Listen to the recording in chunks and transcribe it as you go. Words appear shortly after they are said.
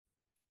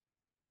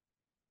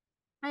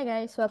Hi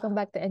guys, welcome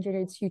back to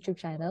Enginerds YouTube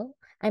channel.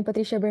 I'm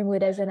Patricia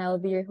Bermudez and I'll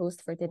be your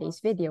host for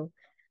today's video.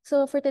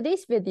 So for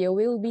today's video,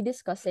 we will be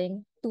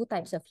discussing two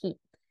types of heat.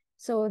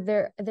 So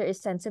there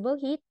is sensible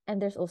heat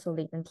and there's also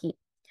latent heat.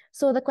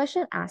 So the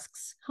question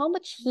asks, how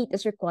much heat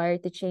is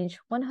required to change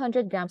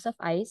 100 grams of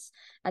ice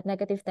at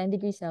negative 10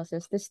 degrees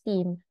Celsius to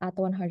steam at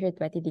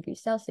 120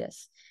 degrees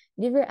Celsius?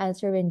 Give your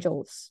answer in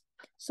joules.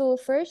 So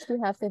first,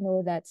 we have to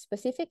know that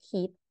specific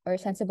heat or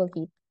sensible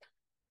heat,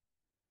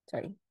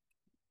 sorry,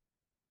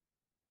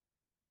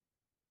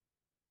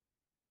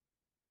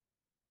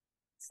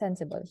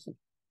 sensible heat.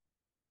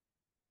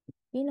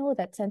 We know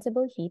that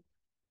sensible heat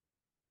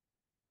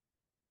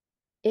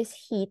is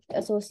heat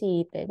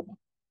associated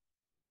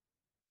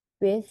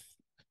with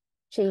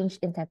change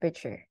in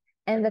temperature.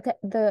 And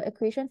the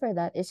equation for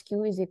that is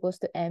Q is equals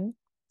to M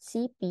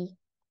Cp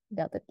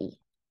delta T.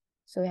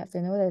 So we have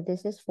to know that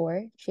this is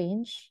for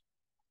change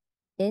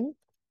in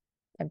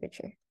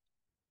temperature.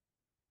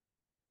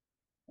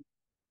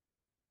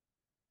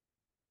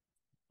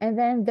 And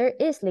then there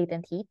is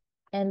latent heat.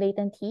 And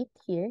latent heat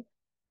here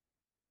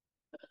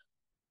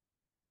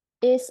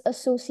is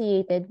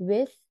associated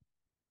with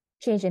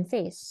change in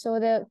phase.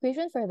 So the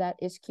equation for that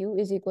is Q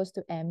is equals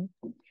to M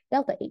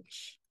delta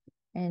H.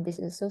 And this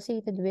is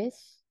associated with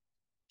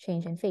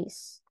change in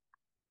phase.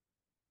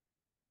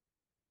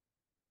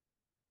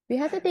 We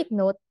have to take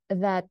note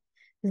that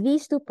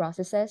these two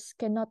processes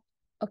cannot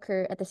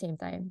occur at the same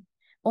time.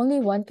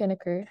 Only one can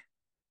occur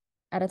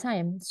at a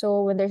time.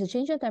 So when there's a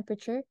change in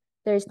temperature,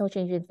 there is no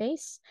change in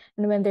phase.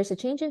 And when there's a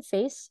change in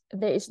phase,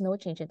 there is no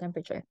change in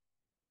temperature.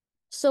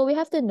 So we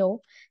have to know,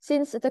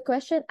 since the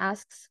question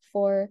asks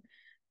for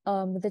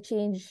the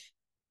change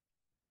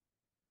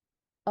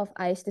of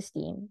ice to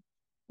steam,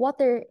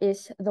 water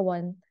is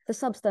the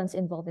substance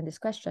involved in this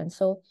question.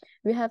 So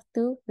we have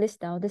to list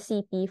down the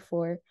Cp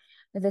for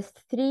the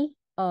three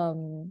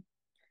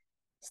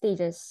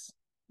stages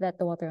that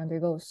the water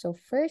undergoes. So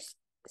first,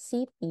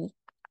 Cp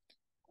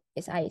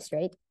is ice,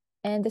 right?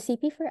 And the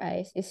Cp for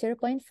ice is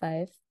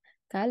 0.5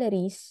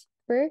 calories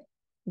per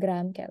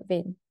gram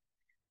Kelvin.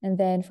 And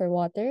then for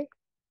water,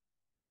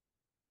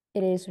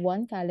 it is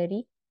 1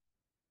 calorie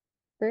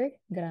per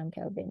gram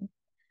Kelvin.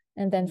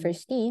 And then for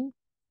steam,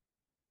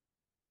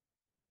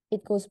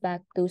 it goes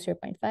back to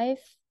 0.5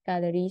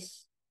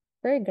 calories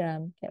per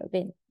gram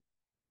Kelvin.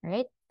 All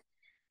right?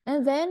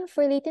 And then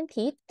for latent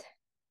heat,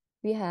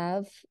 we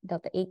have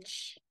delta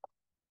H.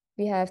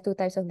 We have two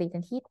types of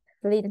latent heat,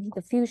 the latent heat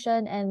of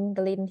fusion and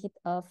the latent heat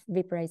of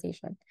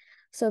vaporization.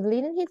 So the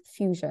latent heat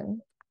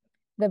fusion,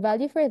 the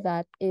value for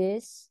that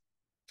is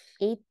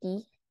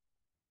 80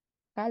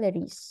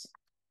 calories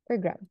per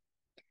gram.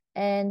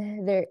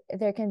 And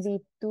there can be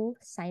two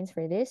signs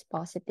for this,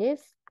 positive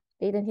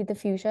latent heat of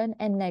fusion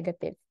and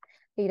negative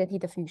latent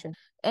heat of fusion.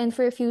 And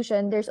for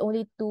fusion, there's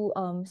only two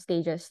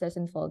stages that's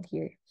involved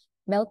here,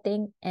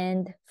 melting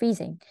and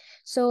freezing.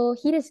 So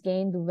heat is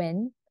gained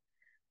when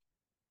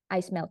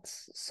ice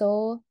melts.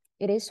 So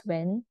it is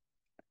when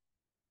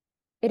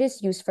it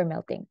is used for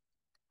melting.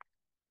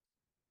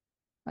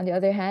 On the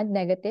other hand,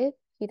 negative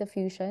heat of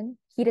fusion,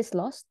 heat is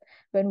lost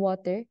when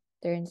water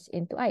turns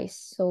into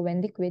ice. So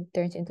when liquid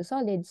turns into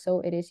solid,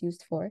 so it is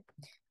used for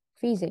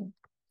freezing.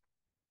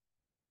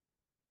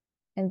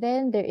 And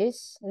then there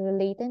is the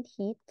latent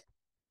heat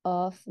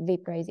of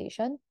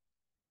vaporization.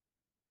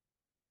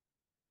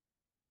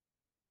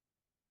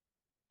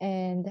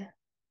 And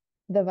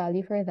the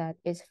value for that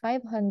is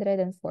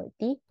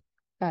 540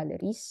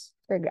 calories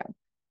per gram.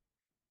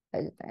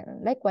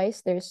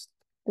 Likewise, there's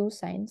two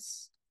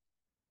signs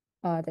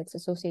that's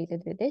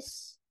associated with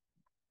this.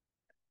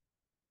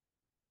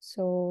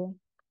 So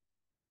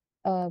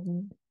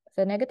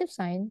the negative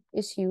sign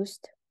is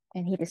used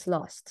and heat is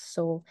lost.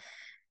 So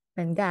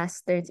when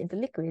gas turns into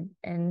liquid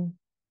and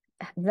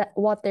that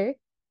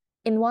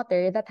in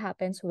water, that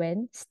happens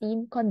when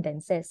steam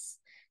condenses.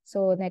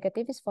 So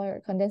negative is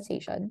for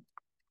condensation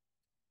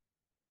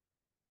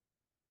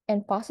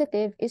and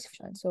positive is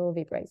fusion, so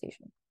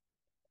vaporization.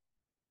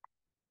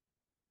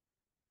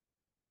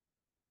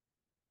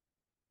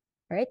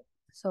 All right,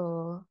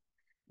 so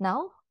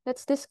now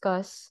let's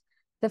discuss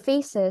the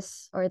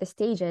phases or the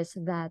stages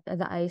that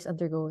the ice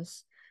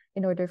undergoes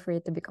in order for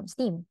it to become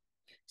steam.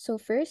 So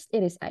first,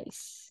 it is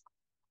ice.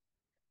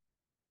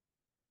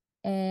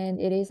 And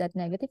it is at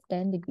negative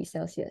 10 degrees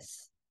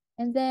Celsius.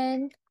 And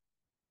then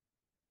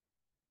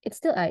it's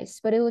still ice,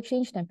 but it will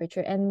change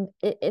temperature. And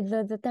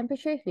the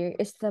temperature here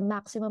is the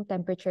maximum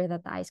temperature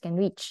that the ice can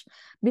reach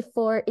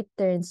before it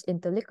turns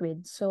into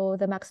liquid. So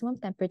the maximum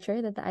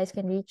temperature that the ice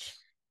can reach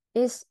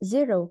is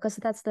 0 because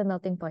that's the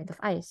melting point of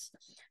ice.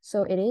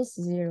 So it is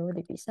 0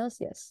 degrees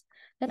Celsius.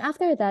 Then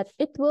after that,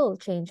 it will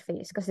change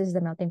phase because this is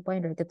the melting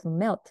point, right? It will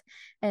melt.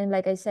 And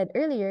like I said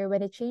earlier,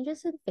 when it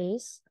changes in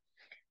phase,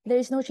 there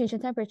is no change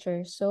in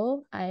temperature.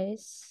 So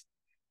ice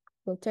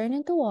will turn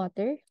into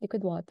water,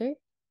 liquid water,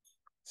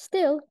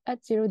 still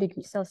at 0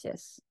 degrees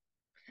Celsius.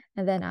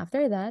 And then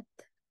after that,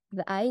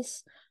 the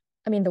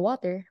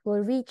water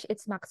will reach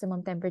its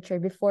maximum temperature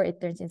before it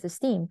turns into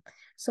steam.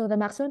 So the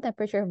maximum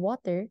temperature of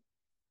water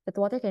that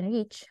water can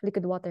reach,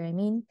 liquid water I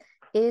mean,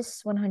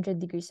 is 100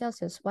 degrees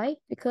Celsius. Why?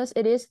 Because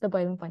it is the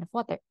boiling point of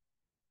water,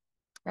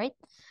 right?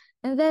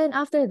 And then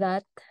after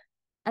that,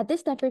 at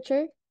this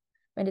temperature,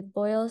 when it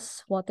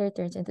boils, water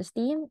turns into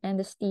steam, and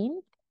the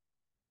steam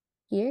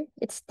here,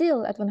 it's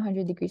still at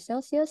 100 degrees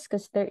Celsius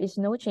because there is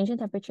no change in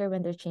temperature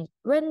when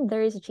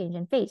there is a change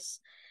in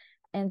phase.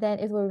 And then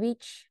it will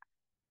reach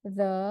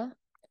the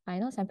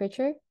final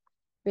temperature,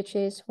 which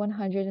is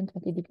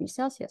 120 degrees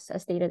Celsius,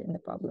 as stated in the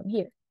problem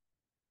here,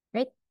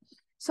 right?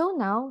 So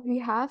now we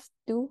have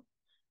to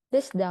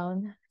list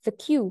down the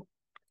Q,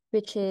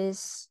 which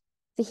is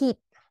the heat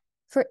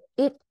for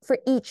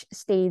each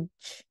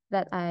stage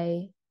that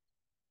I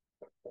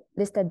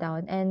listed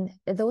down, and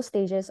those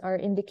stages are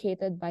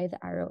indicated by the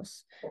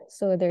arrows.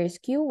 So there is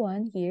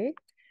Q1 here,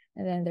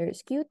 and then there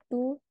is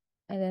Q2,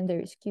 and then there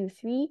is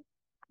Q3,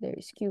 there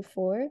is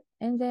Q4,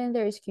 and then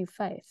there is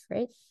Q5,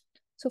 right?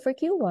 So for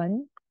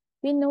Q1,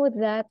 we know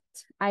that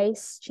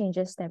ice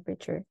changes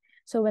temperature.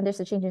 So when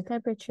there's a change in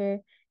temperature,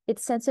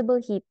 it's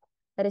sensible heat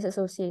that is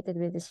associated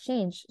with this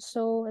change.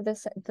 So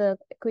the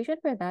equation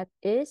for that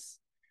is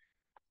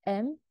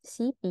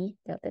mCp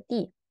delta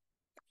T.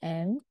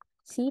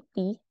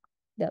 mCp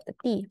delta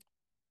T.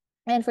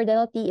 And for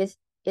delta T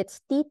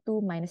it's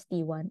T2 minus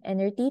T1.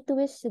 And your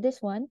T2 is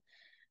this one,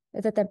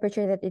 the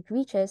temperature that it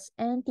reaches,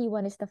 and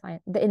T1 is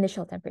the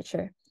initial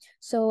temperature.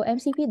 So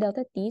mCp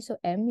delta T, so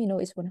M we know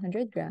is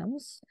 100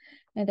 grams,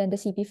 and then the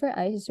Cp for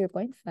ice is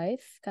 0.5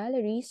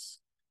 calories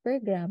per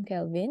gram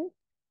Kelvin,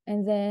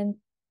 and then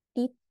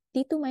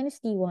T2 minus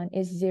T1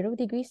 is 0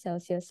 degrees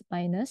Celsius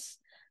minus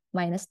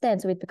 10,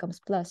 so it becomes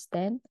plus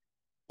 10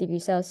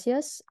 degrees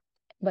Celsius.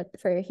 But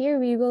for here,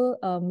 we will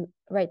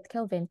write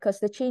Kelvin because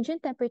the change in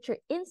temperature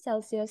in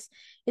Celsius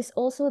is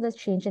also the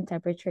change in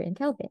temperature in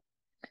Kelvin.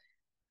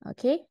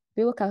 Okay,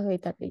 we will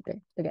calculate that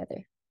later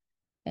together.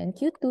 And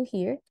Q2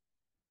 here,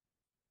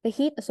 the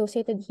heat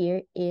associated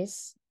here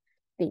is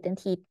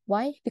latent heat.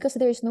 Why? Because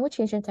there is no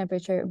change in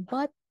temperature,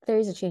 but there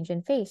is a change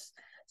in phase.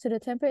 So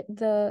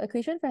the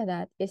equation for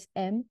that is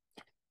M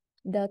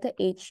delta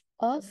H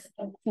of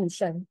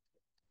fusion,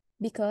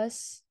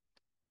 because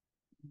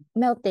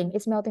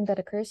it's melting that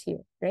occurs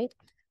here, right?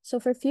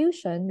 So for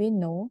fusion, we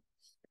know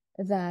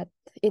that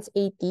it's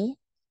 80,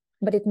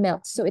 but it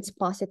melts, so it's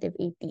positive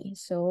 80.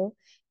 So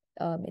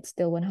it's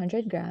still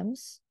 100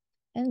 grams,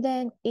 and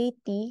then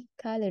 80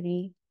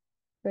 calorie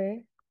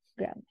per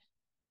gram.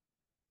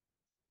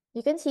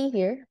 You can see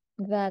here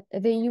that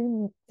the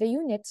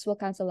units will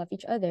cancel off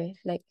each other,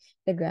 like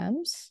the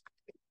grams,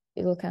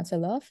 it will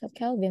cancel off, at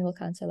Kelvin will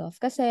cancel off.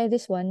 Kasi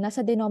this one,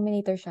 nasa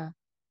denominator siya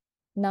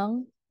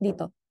ng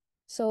dito.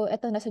 So,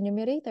 ito nasa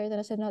numerator, ito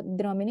nasa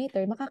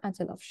denominator,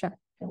 maka-cancel off siya.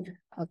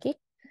 Okay?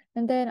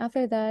 And then,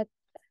 after that,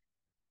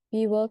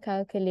 we will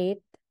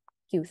calculate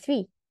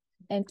Q3.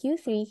 And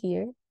Q3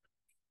 here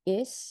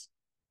is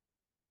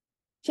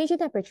change in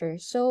temperature.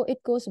 So,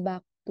 it goes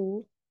back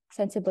to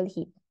sensible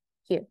heat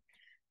here.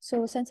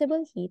 So,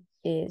 sensible heat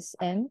is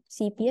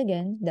mCp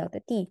again, delta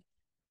T.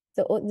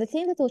 The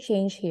thing that will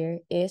change here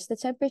is the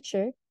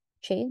temperature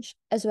change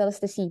as well as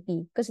the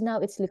Cp, because now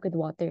it's liquid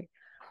water.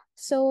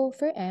 So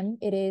for M,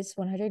 it is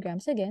 100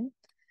 grams again.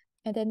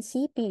 And then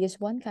Cp is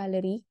 1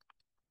 calorie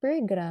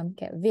per gram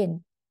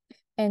Kelvin.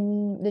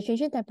 And the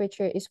change in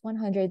temperature is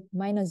 100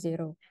 minus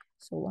 0.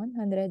 So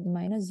 100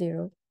 minus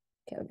 0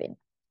 Kelvin.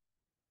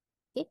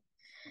 Okay.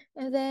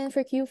 And then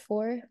for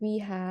Q4, we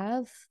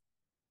have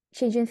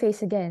change in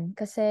phase again,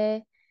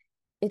 kasi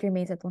it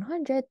remains at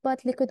 100,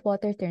 but liquid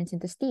water turns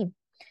into steam.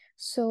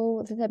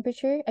 So the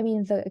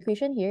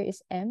equation here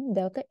is M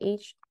delta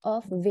H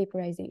of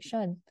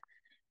vaporization.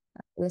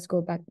 Let's go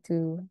back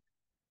to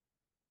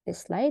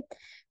this slide.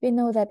 We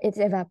know that it's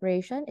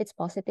evaporation, it's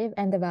positive,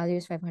 and the value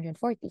is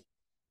 540.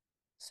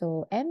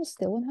 So M is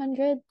still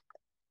 100,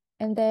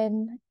 and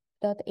then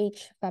delta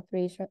H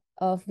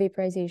of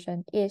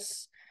vaporization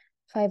is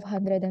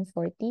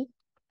 540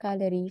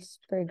 calories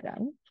per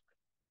gram.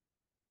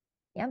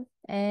 Yeah,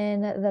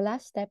 and the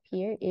last step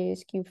here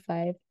is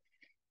Q5,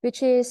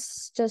 which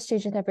is just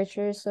change in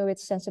temperature, so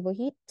it's sensible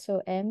heat.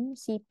 So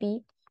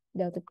mCp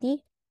delta T,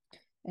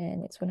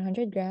 and it's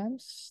 100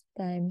 grams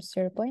times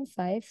 0.5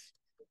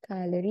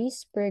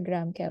 calories per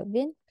gram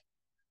Kelvin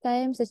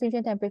times the change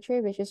in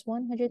temperature, which is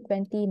 120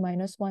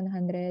 minus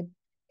 100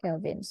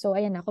 Kelvin. So,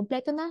 ayan na.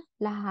 Kompleto na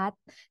lahat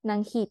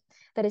ng heat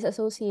that is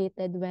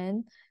associated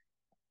when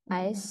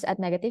ice at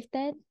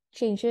 -10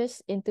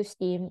 changes into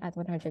steam at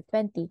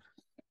 120.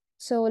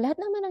 So, lahat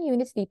naman ng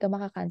units dito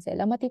makakancel.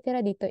 Ang matitira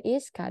dito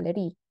is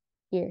calorie.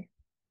 Here.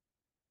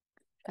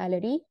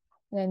 Calorie.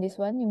 And then this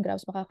one, yung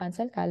grams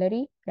makakancel.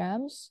 Calorie,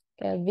 grams,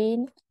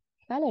 Kelvin,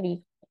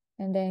 calorie.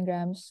 And then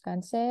grams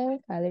cancel,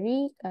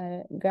 calorie,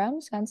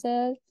 grams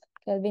cancel,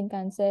 Kelvin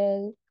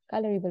cancel,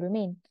 calorie will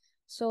remain.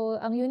 So,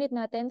 ang unit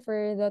natin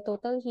for the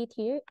total heat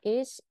here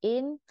is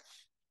in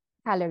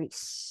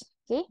calories.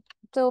 Okay?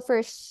 So,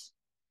 first,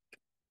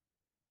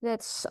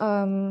 let's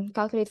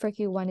calculate for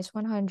Q1 is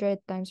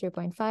 100 times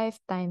 0.5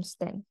 times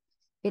 10.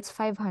 It's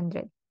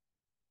 500.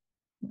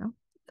 No?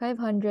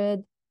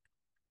 500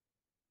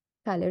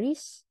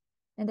 calories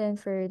And then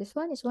for this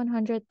one, it's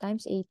 100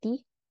 times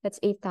 80. That's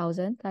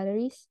 8,000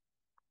 calories.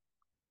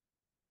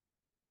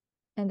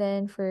 And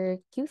then for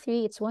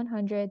Q3, it's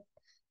 100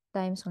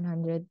 times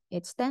 100.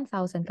 It's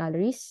 10,000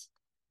 calories.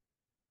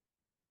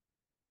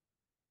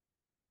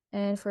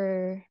 And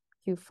for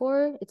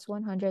Q4, it's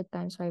 100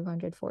 times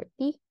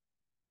 540.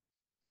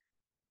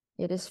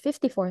 It is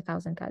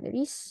 54,000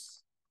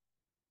 calories.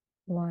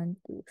 1,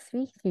 2,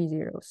 3, 3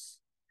 zeros.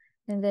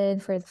 And then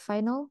for the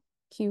final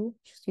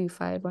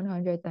Q5,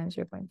 100 times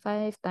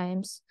 0.5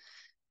 times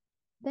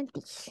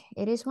 20.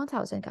 It is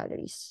 1,000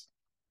 calories.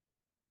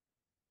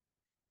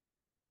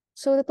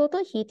 So the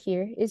total heat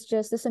here is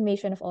just the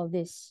summation of all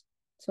this.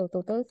 So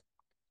total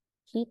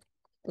heat,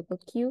 total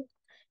Q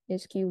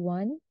is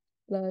Q1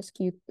 plus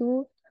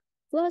Q2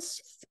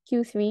 plus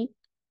Q3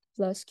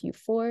 plus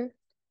Q4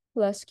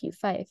 plus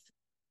Q5.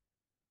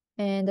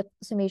 And the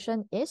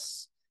summation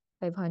is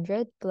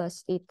 500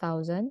 plus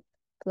 8,000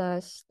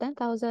 plus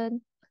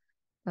 10,000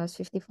 plus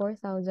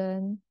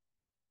 54,000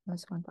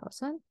 plus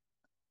 1,000.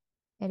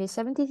 It is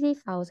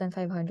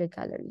 73,500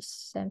 calories.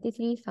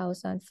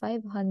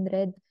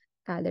 73,500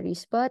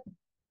 calories. But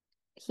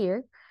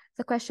here,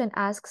 the question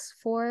asks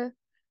for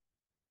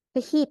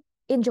the heat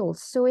in joules.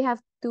 So we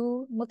have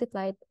to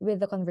multiply it with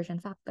the conversion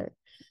factor.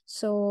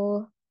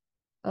 So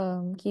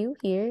Q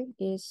here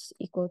is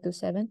equal to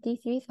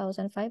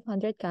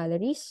 73,500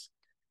 calories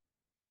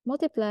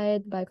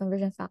multiplied by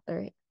conversion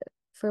factor.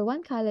 For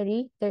 1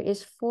 calorie, there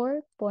is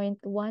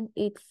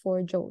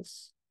 4.184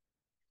 joules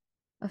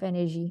of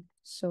energy.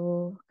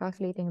 So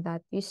calculating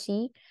that, you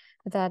see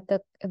that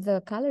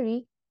the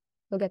calorie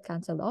will get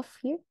cancelled off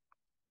here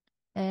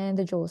and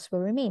the joules will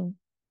remain.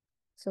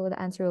 So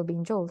the answer will be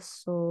in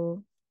joules.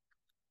 So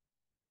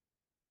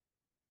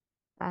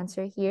the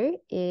answer here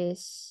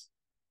is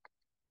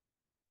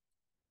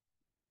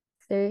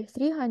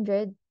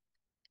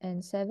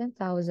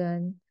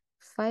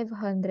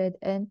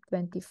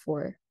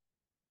 307,524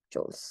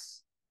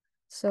 joules.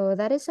 So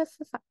that is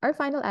our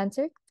final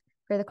answer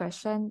for the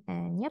question.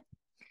 And yep,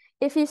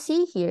 if you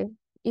see here,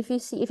 if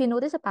you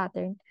notice a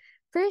pattern,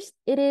 first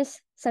it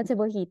is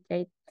sensible heat,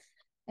 right?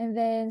 And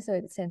then so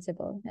it's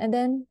sensible. And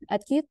then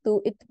at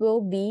Q2, it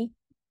will be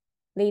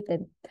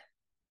latent.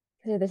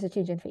 So there's a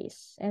change in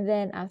phase. And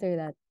then after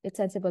that, it's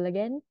sensible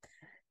again.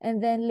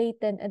 And then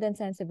latent and then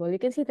sensible. You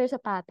can see there's a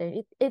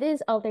pattern. It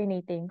is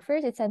alternating.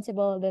 First it's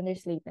sensible, then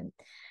there's latent.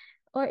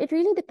 Or it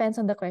really depends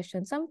on the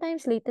question.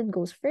 Sometimes latent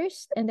goes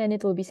first, and then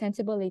it will be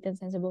sensible, latent,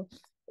 sensible.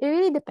 It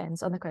really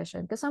depends on the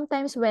question. Because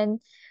sometimes when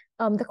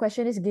the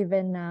question is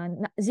given na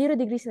 0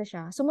 degrees na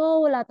siya, so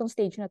mawawala tong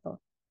stage na to.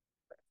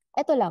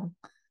 Ito lang.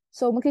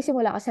 So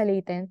magsisimula ka sa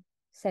latent,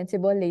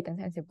 sensible, latent,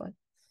 sensible.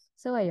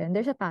 So ayun,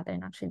 there's a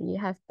pattern actually. You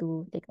have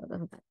to take note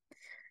of that.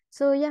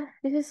 So yeah,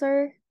 this is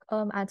our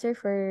answer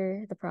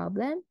for the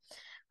problem.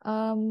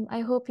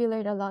 I hope you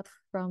learned a lot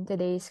from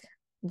today's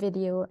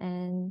video,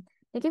 and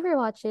thank you for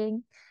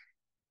watching.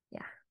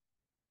 Yeah.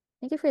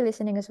 Thank you for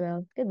listening as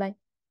well. Goodbye.